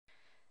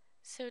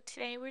So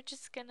today we're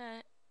just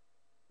gonna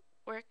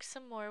work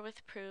some more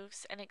with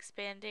proofs and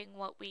expanding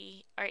what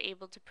we are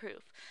able to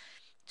prove.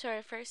 So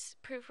our first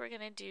proof we're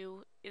gonna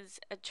do is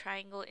a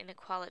triangle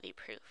inequality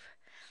proof.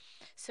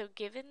 So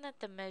given that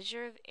the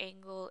measure of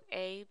angle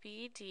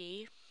ABD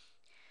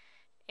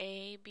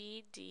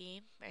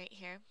right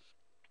here,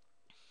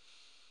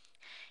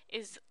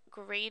 is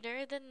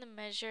greater than the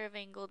measure of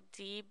angle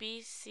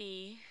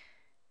DBC,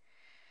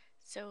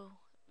 so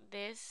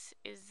this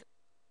is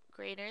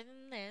greater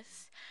than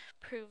this,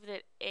 prove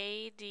that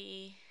AD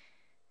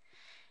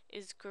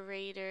is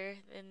greater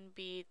than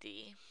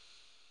BD.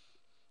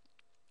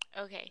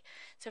 Okay,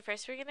 so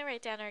first we're going to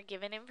write down our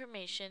given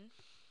information.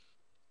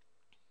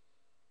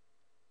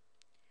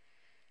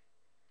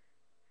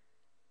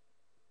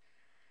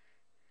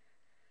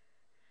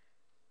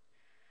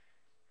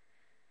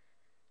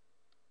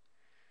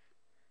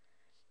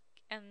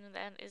 And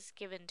that is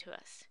given to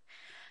us.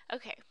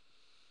 Okay.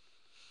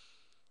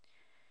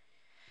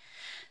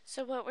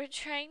 So what we're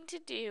trying to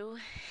do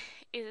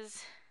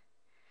is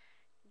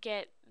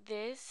get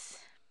this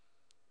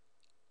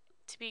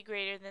to be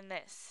greater than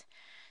this.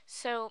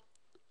 So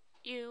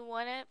you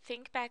want to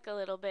think back a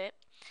little bit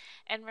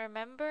and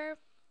remember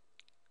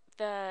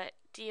the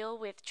deal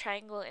with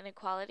triangle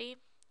inequality.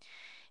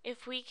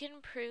 If we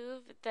can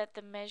prove that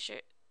the measure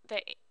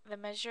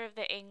of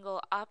the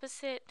angle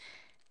opposite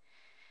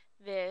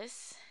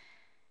this,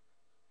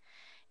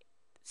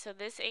 so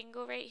this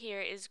angle right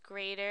here is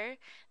greater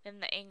than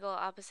the angle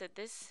opposite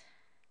this,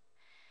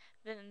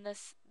 then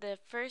the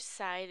first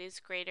side is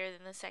greater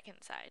than the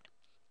second side.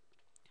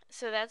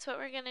 So that's what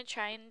we're going to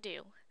try and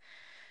do.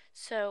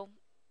 So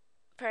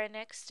for our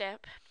next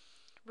step,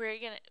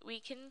 we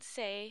can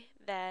say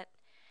that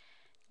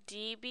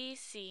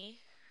DBC,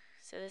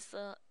 so this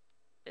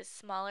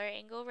smaller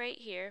angle right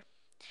here,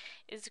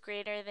 is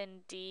greater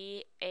than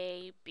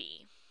DAB,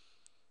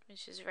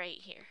 which is right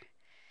here.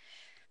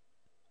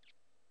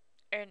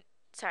 Or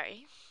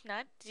sorry,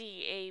 not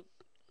DA.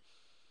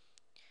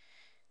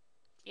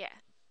 Yeah,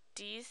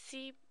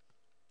 DBC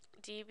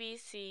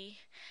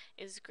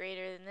is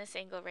greater than this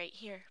angle right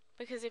here.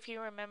 Because if you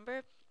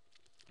remember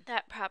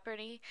that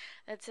property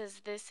that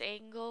says this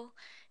angle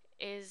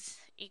is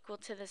equal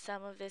to the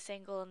sum of this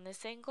angle and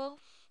this angle,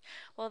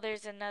 well,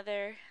 there's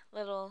another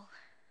little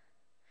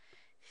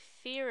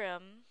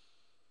theorem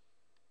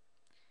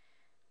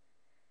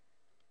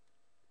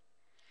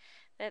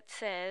that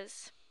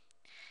says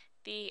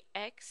the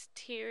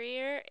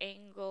exterior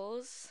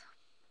angles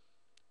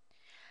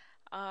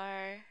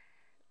are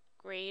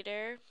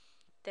greater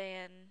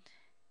than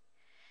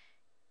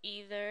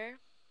either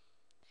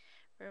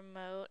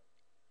remote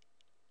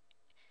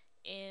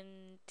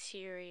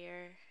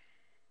interior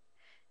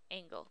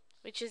angle,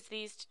 which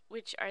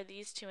are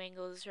these two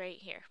angles right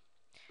here.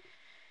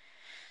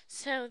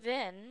 So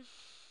then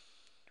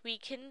we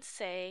can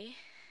say,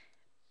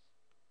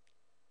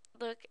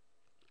 look,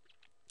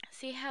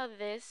 see how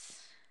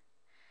this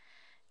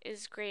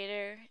is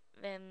greater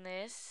than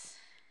this,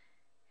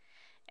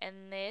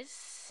 and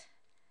this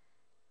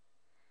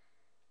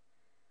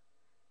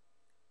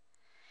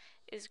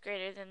is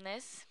greater than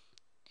this?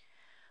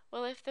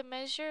 Well, if the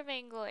measure of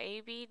angle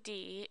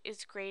ABD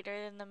is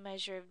greater than the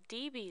measure of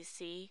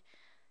DBC,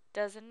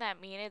 doesn't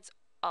that mean it's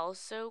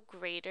also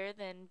greater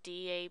than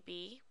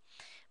DAB?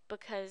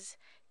 Because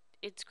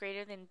it's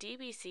greater than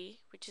DBC,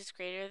 which is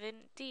greater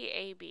than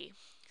DAB.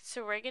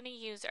 So we're going to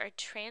use our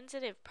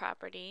transitive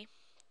property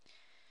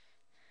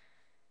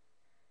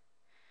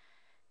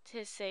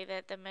to say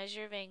that the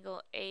measure of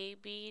angle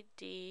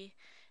ABD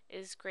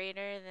is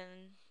greater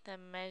than the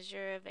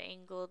measure of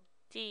angle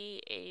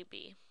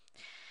DAB.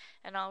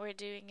 And all we're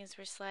doing is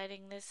we're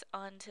sliding this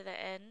onto the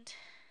end.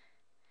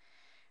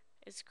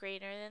 Is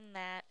greater than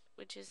that,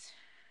 which is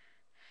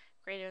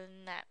greater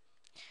than that.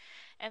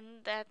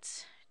 And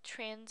that's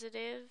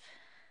transitive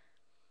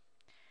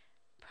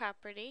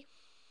property,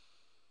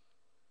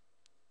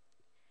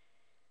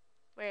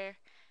 where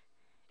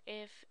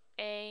if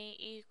A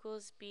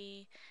equals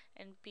B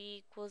and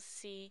B equals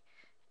C,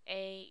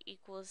 A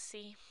equals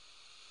C.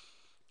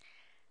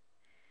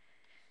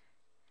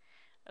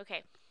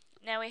 Okay,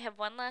 now we have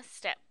one last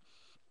step.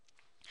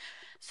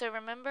 So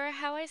remember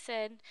how I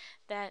said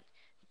that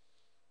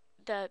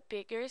the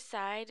bigger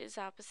side is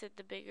opposite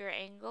the bigger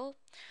angle?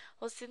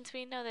 Well, since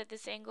we know that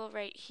this angle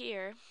right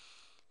here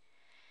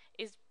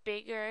is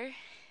bigger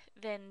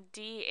than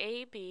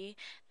DAB,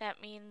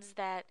 that means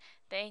that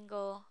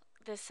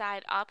the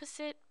side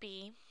opposite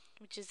B,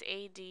 which is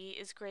AD,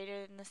 is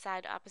greater than the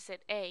side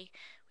opposite A,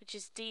 which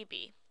is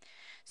DB.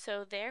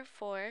 So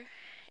therefore,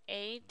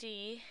 AD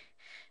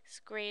is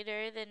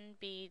greater than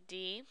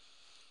BD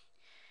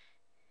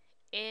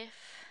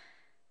if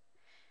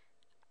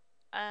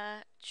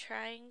a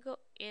triangle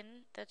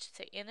in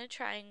a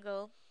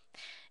triangle,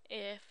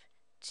 if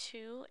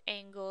two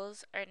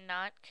angles are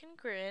not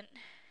congruent,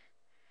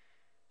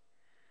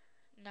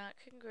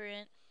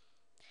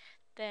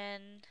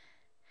 then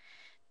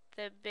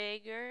the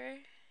bigger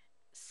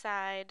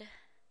side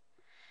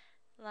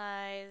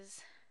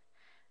lies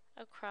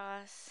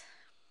across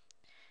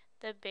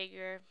the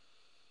bigger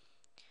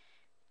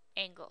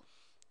angle.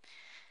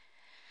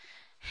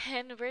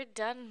 And we're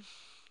done.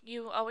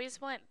 You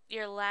always want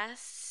your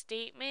last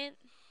statement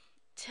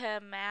to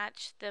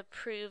match the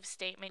prove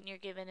statement you're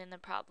given in the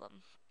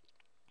problem.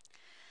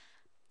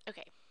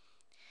 Okay.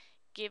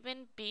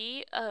 Given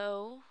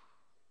BO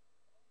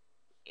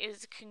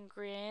is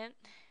congruent,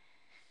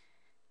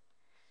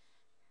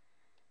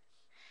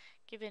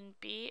 given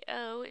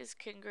BO is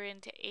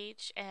congruent to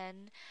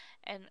HN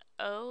and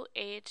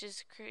OH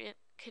is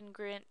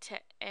congruent to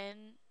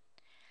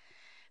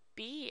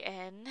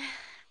NBN,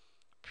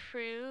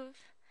 prove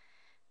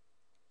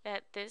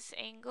that this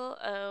angle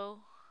O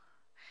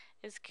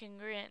is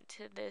congruent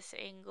to this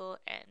angle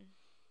N.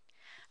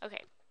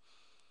 Okay,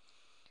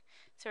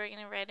 so we're going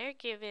to write our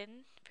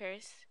given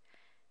first.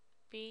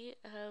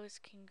 BO is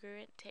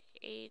congruent to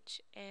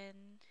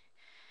HN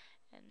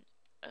and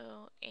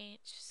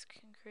OH is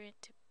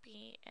congruent to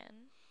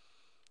BN.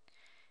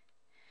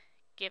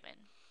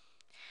 Given.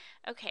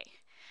 Okay,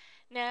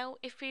 now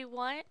if we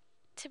want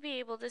to be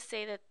able to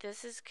say that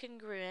this is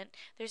congruent,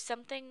 there's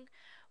something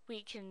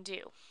we can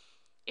do.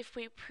 If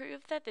we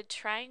prove that the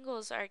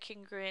triangles are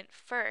congruent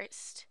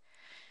first,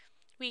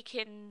 we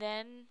can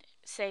then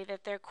say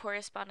that their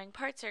corresponding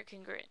parts are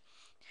congruent.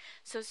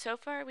 So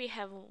far we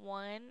have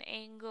one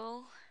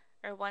angle,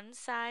 or one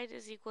side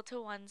is equal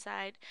to one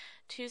side,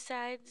 two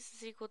sides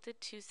is equal to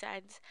two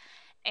sides,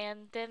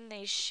 and then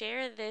they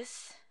share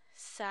this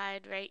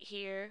side right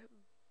here,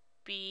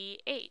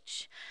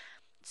 BH.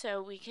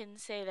 So we can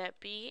say that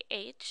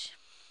BH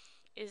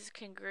is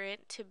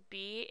congruent to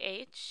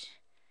BH,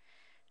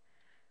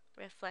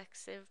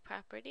 reflexive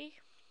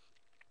property.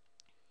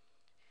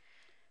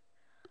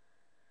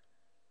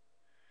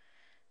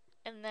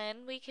 And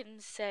then we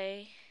can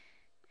say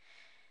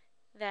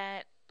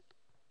that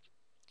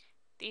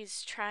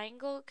these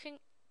triangles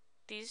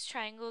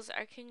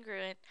are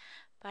congruent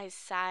by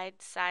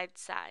side, side,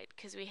 side,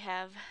 because we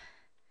have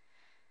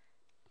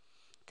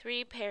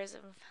three pairs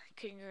of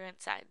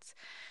congruent sides.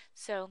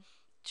 So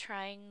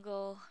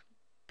triangle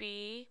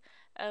BOH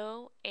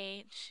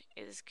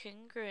is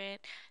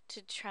congruent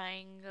to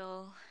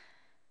triangle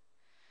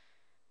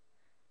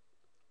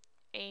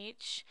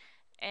HNB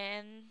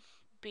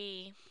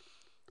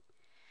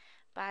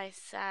by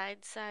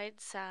side, side,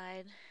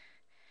 side.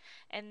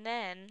 And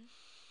then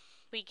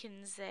we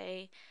can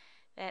say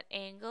that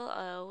angle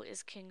O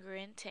is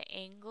congruent to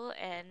angle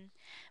N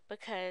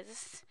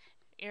because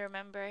you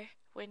remember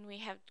when we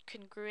have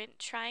congruent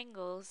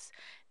triangles,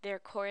 their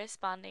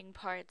corresponding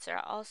parts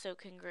are also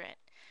congruent.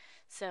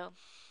 So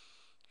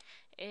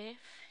if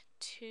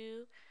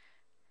two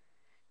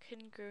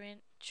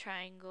congruent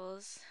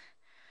triangles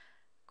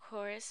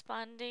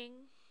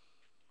corresponding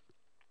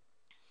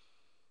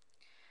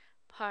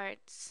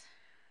parts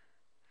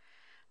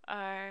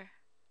are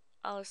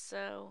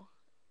also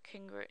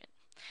congruent.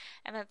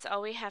 And that's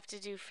all we have to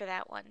do for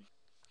that one.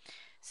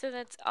 So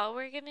that's all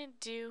we're going to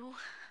do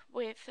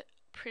with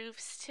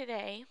proofs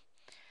today.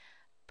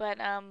 But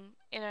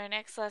in our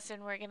next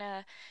lesson, we're going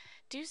to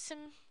do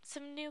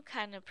some new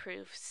kind of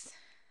proofs.